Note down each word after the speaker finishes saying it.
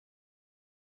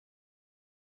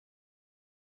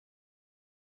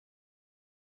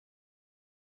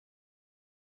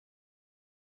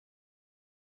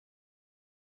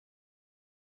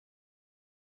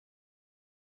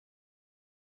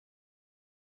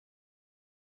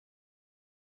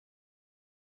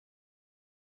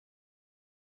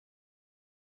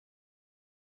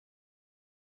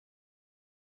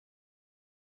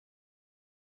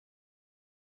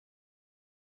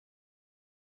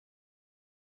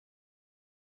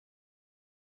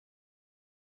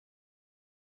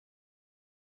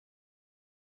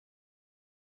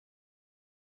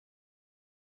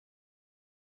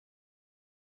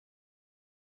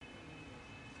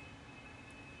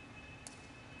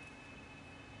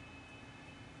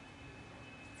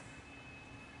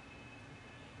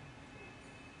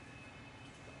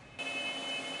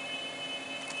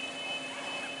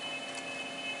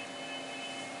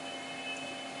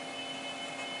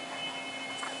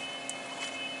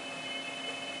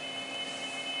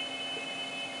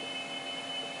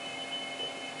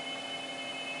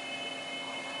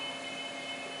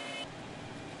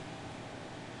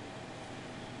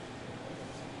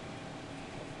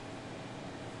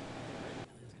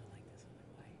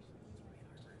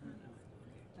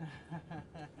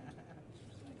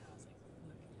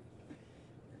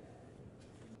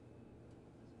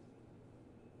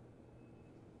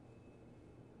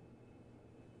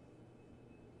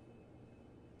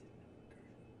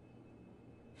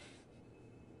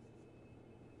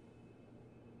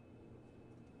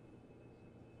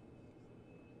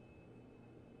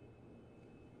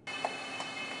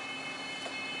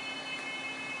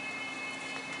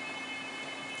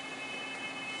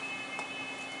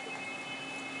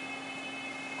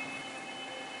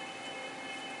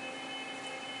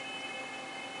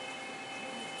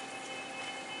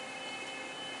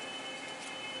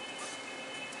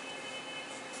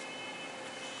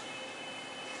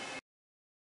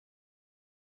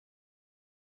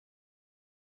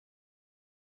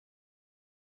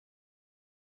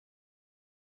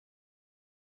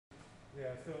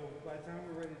Yeah, so by the time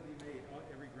we're ready to be made,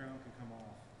 every ground can come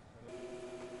off.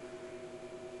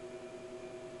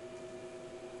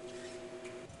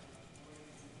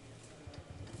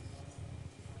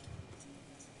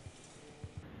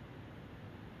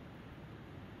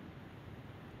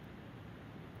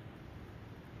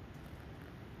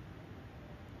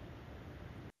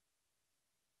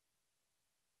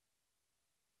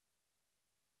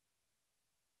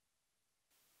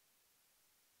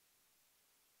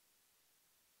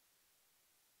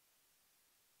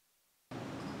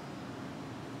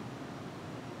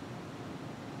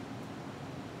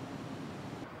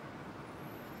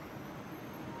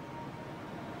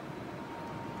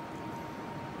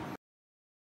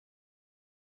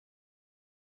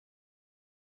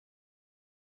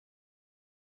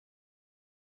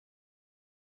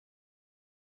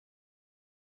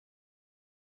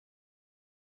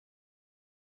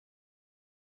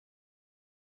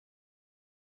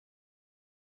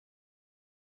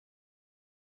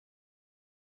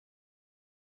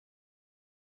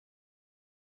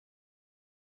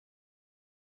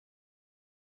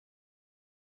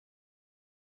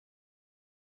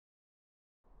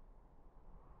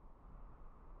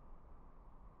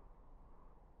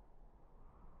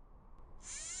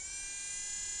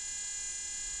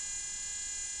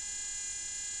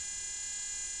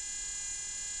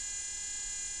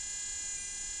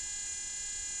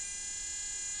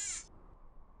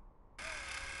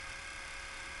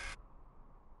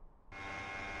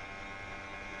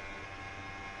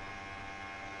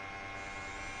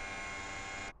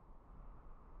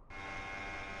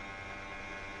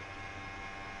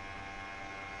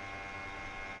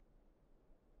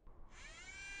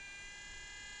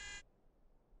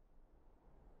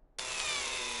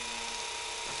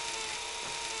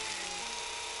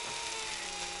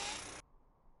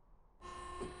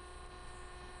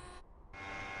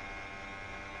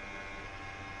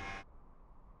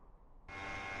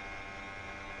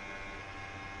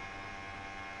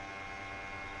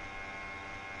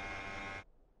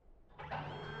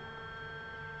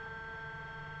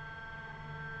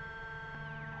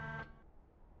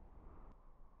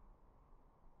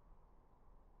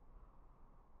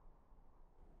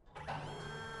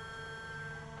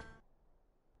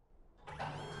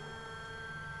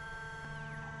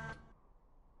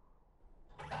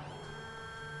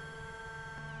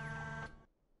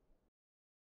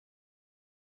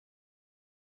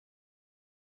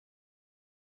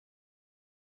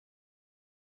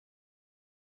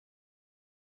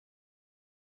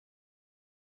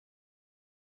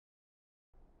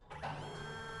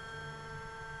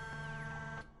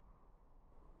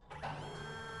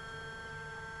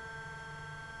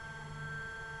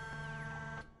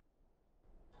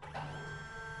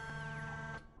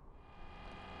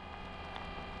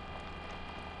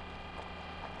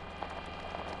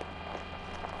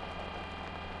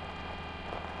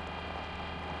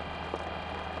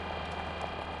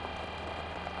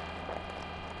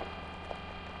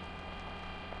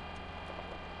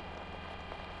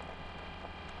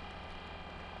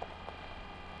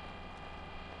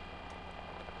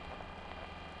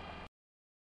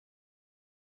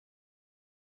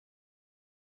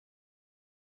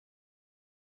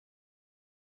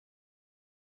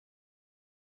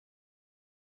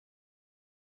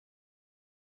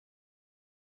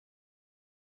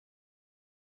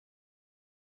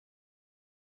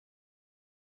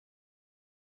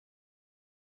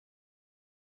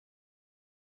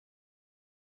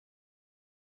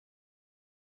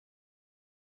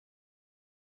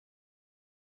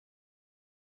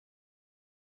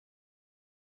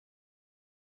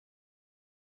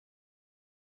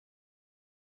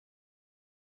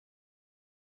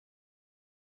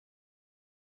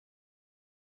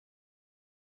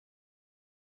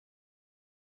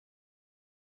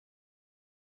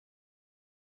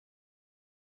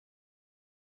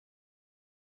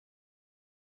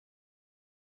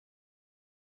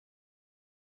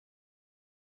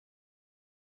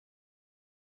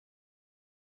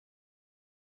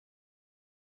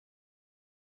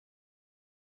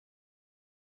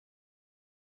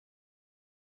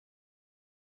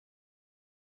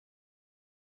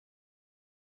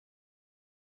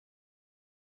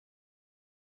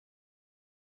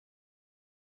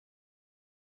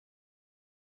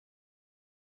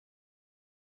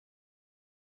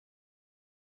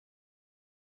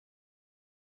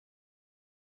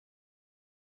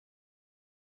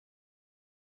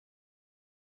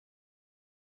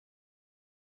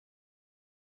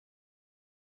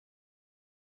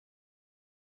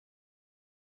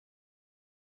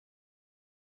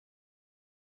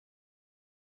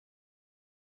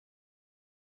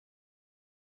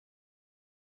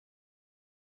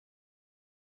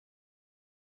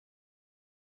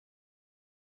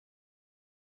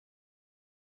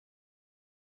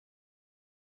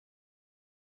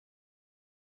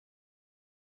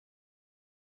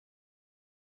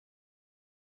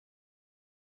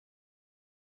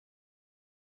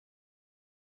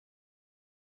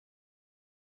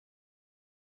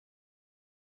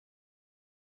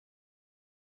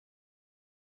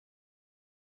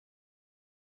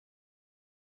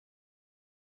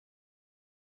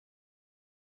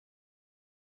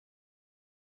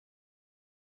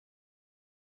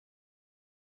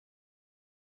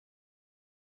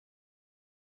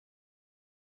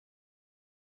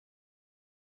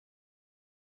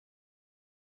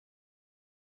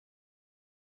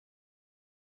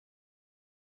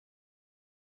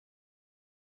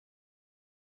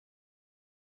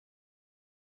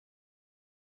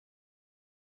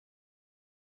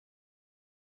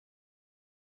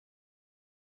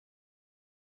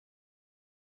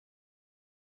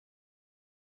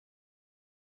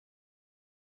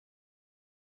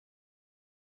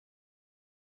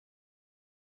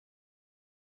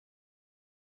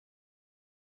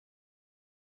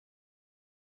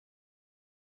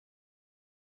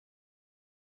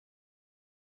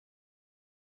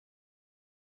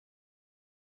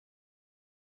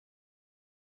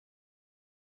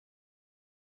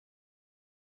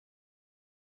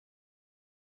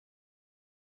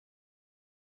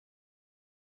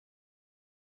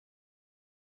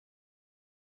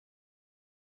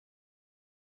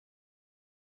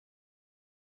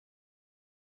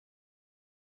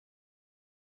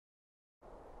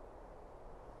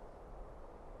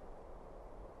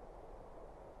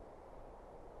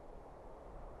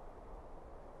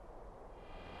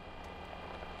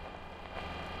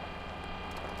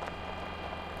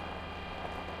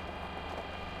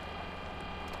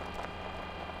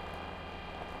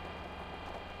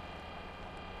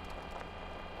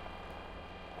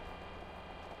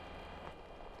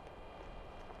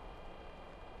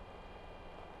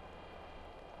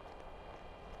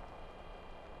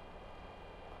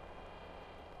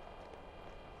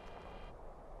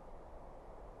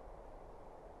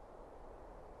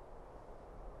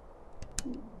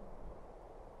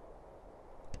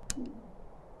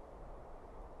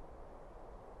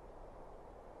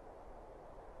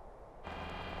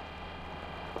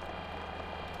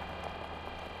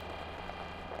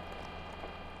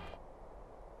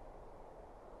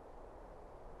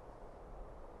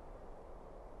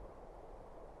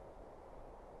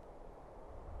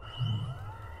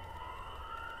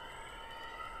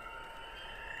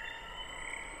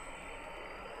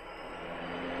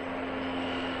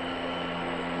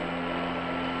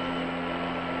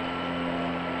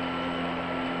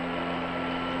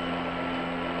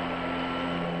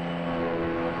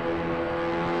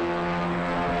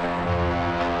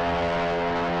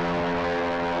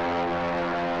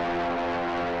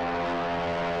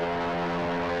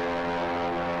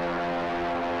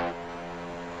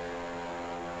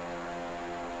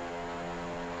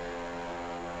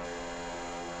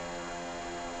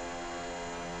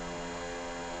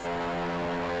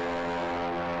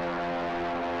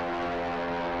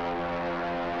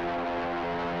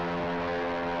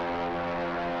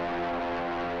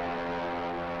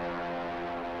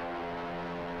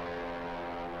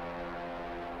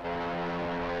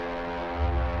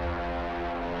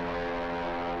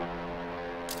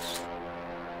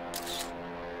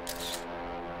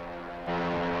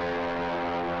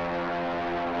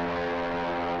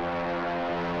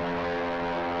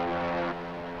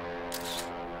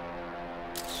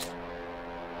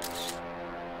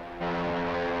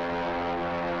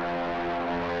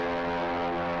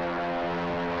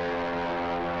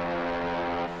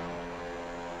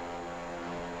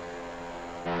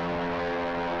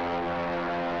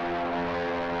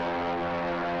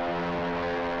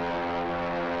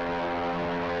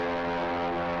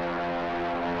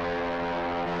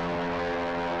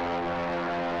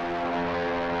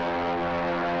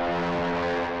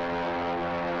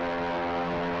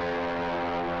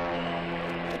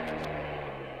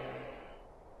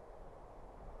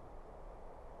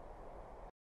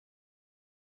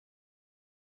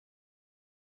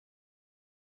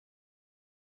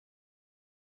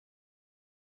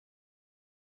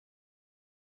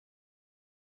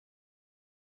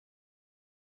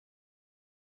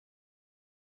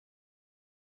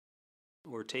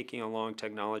 We're taking along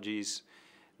technologies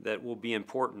that will be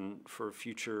important for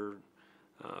future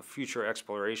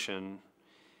exploration.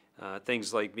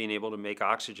 Things like being able to make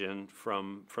oxygen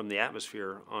from the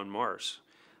atmosphere on Mars.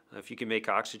 If you can make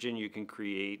oxygen, you can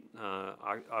create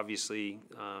obviously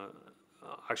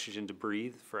oxygen to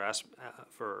breathe for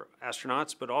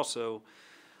astronauts, but also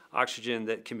oxygen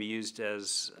that can be used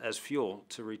as fuel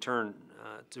to return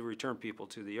people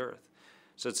to the Earth.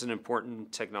 So it's an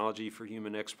important technology for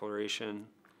human exploration.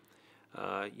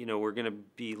 We're going to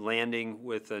be landing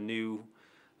with a new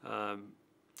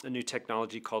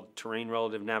technology called terrain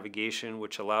relative navigation,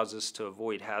 which allows us to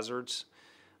avoid hazards.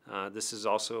 This is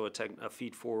also a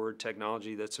feed-forward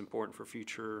technology that's important for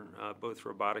future both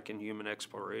robotic and human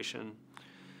exploration.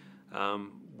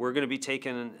 We're going to be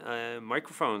taking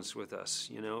microphones with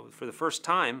us. For the first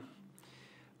time,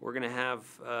 we're going to have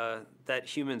that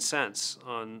human sense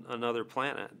on another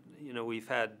planet. We've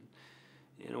had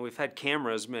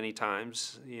cameras many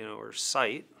times, or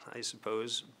sight, I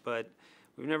suppose, but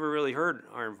we've never really heard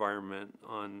our environment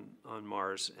on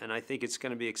Mars. And I think it's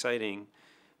going to be exciting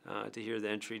to hear the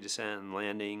entry, descent, and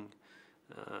landing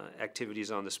activities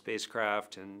on the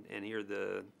spacecraft and hear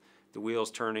the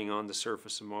wheels turning on the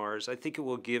surface of Mars. I think it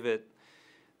will give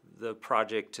the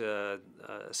project a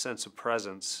sense of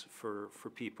presence for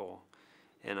people,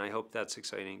 and I hope that's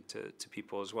exciting to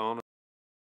people as well.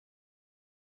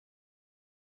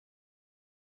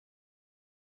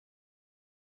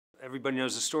 Everybody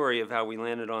knows the story of how we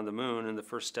landed on the moon and the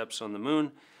first steps on the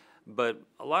moon, but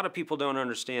a lot of people don't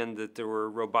understand that there were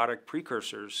robotic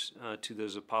precursors to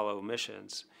those Apollo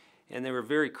missions, and they were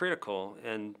very critical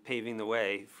in paving the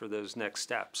way for those next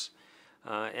steps.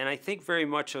 And I think very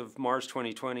much of Mars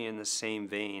 2020 in the same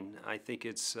vein. I think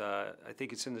it's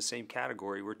in the same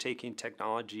category. We're taking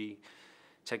technologies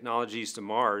to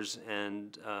Mars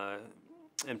and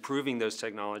improving those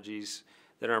technologies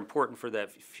that are important for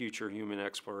that future human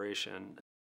exploration.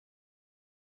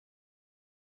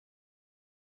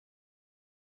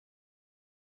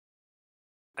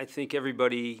 I think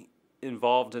everybody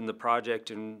involved in the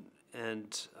project and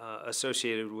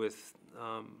associated with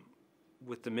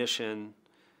the mission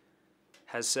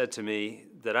has said to me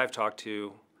that I've talked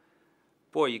to,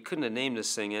 boy, you couldn't have named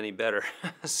this thing any better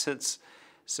since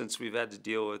we've had to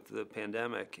deal with the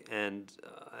pandemic. And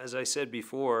as I said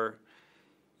before,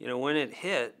 when it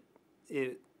hit,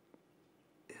 it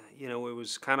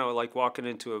was kind of like walking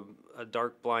into a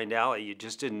dark, blind alley. You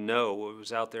just didn't know what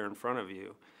was out there in front of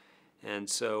you. And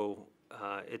so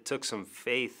it took some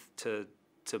faith to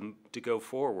go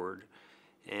forward,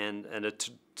 and a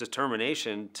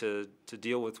determination to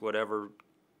deal with whatever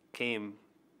came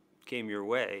your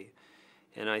way.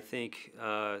 And I think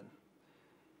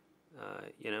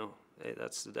you know,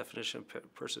 that's the definition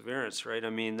of perseverance, right? I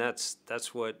mean, that's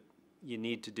what you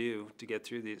need to do to get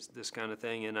through this kind of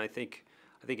thing. And I think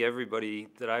everybody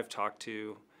that I've talked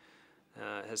to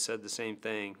has said the same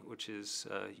thing, which is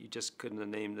you just couldn't have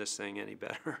named this thing any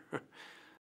better.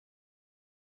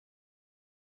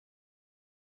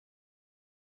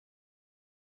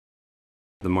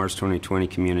 The Mars 2020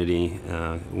 community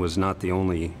was not the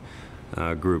only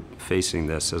group facing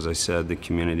this. As I said, the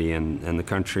community and the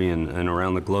country and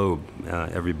around the globe,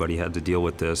 everybody had to deal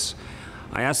with this.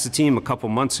 I asked the team a couple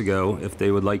months ago if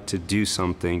they would like to do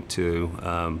something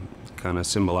to kind of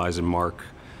symbolize and mark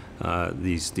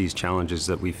these challenges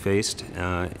that we faced,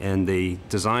 and they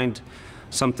designed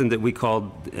something that we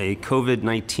called a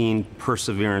COVID-19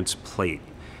 Perseverance Plate.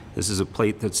 This is a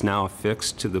plate that's now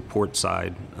affixed to the port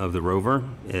side of the rover.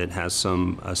 It has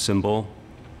a symbol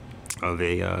of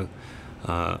a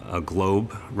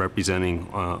globe representing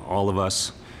all of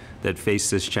us that face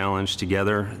this challenge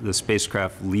together, the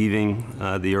spacecraft leaving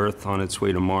the Earth on its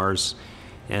way to Mars,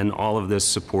 and all of this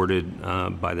supported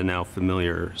by the now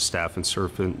familiar staff and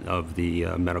servant of the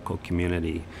medical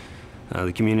community.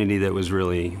 The community that was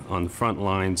really on the front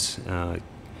lines,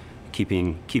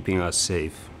 keeping us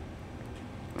safe.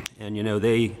 And you know,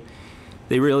 they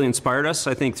really inspired us,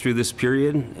 I think, through this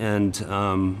period,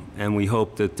 and we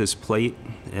hope that this plate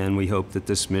and we hope that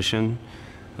this mission,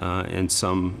 in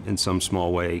some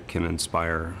small way, can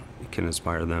inspire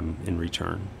them in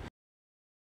return.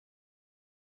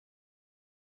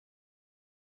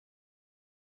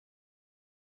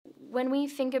 When we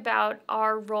think about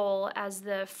our role as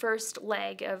the first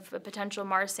leg of a potential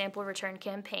Mars sample return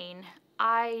campaign,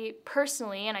 I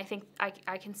personally, and I think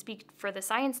I can speak for the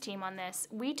science team on this,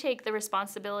 we take the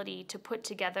responsibility to put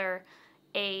together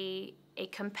a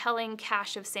compelling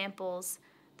cache of samples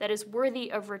that is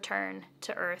worthy of return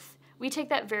to Earth. We take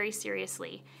that very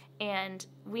seriously, and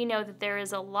we know that there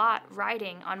is a lot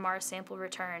riding on Mars sample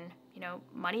return, you know,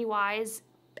 money-wise,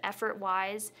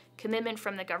 effort-wise, commitment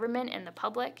from the government and the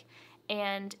public,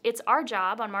 and it's our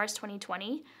job on Mars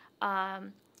 2020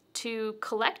 to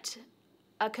collect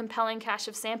a compelling cache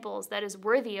of samples that is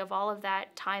worthy of all of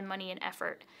that time, money, and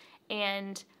effort.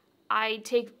 And I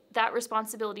take that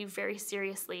responsibility very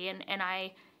seriously, and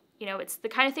I, you know, it's the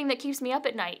kind of thing that keeps me up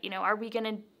at night. You know, are we going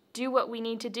to do what we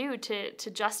need to do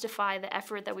to justify the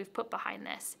effort that we've put behind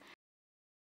this?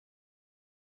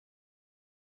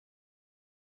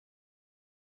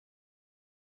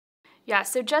 Yeah,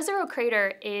 so Jezero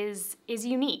Crater is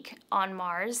unique on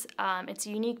Mars. It's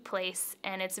a unique place,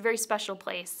 and it's a very special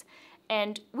place.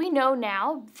 And we know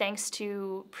now, thanks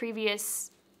to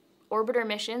previous orbiter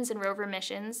missions and rover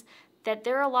missions, that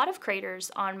there are a lot of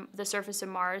craters on the surface of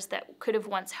Mars that could have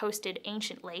once hosted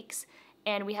ancient lakes,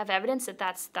 and we have evidence that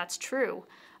that's true.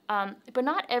 But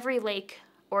not every lake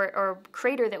or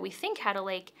crater that we think had a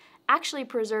lake actually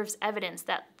preserves evidence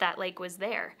that that lake was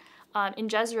there. In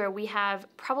Jezero, we have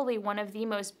probably one of the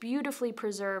most beautifully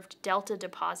preserved delta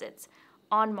deposits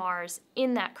on Mars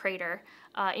in that crater,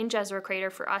 in Jezero Crater,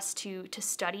 for us to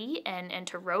study and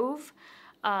to rove.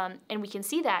 And we can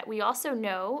see that. We also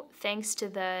know, thanks to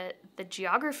the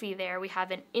geography there, we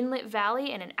have an inlet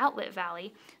valley and an outlet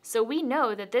valley. So we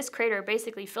know that this crater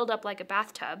basically filled up like a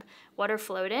bathtub. Water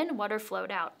flowed in, water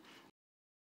flowed out.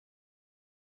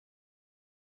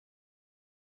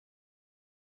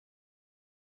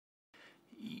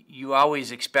 You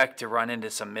always expect to run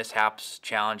into some mishaps,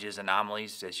 challenges,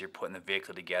 anomalies as you're putting the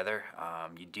vehicle together.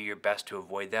 You do your best to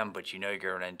avoid them, but you know you're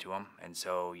going to run into them, and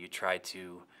so you try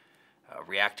to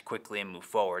react quickly and move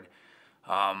forward.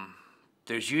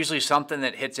 There's usually something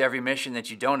that hits every mission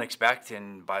that you don't expect,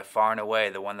 and by far and away,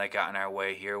 the one that got in our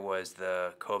way here was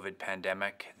the COVID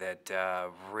pandemic that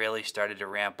really started to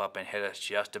ramp up and hit us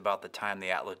just about the time the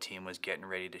Atlas team was getting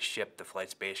ready to ship the flight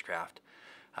spacecraft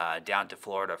down to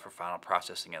Florida for final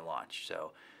processing and launch.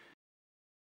 So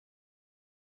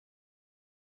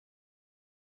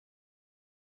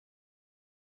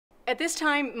at this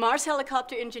time, Mars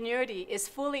helicopter Ingenuity is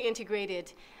fully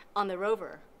integrated on the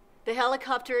rover. The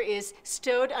helicopter is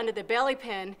stowed under the belly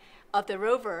pan of the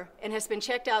rover and has been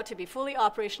checked out to be fully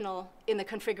operational in the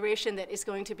configuration that is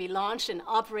going to be launched and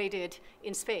operated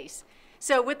in space.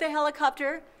 So with the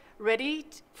helicopter ready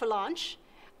for launch,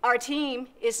 our team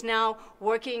is now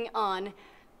working on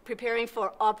preparing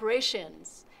for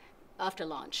operations after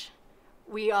launch.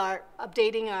 We are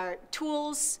updating our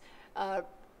tools,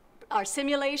 our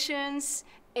simulations,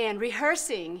 and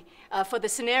rehearsing for the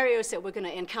scenarios that we're going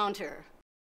to encounter.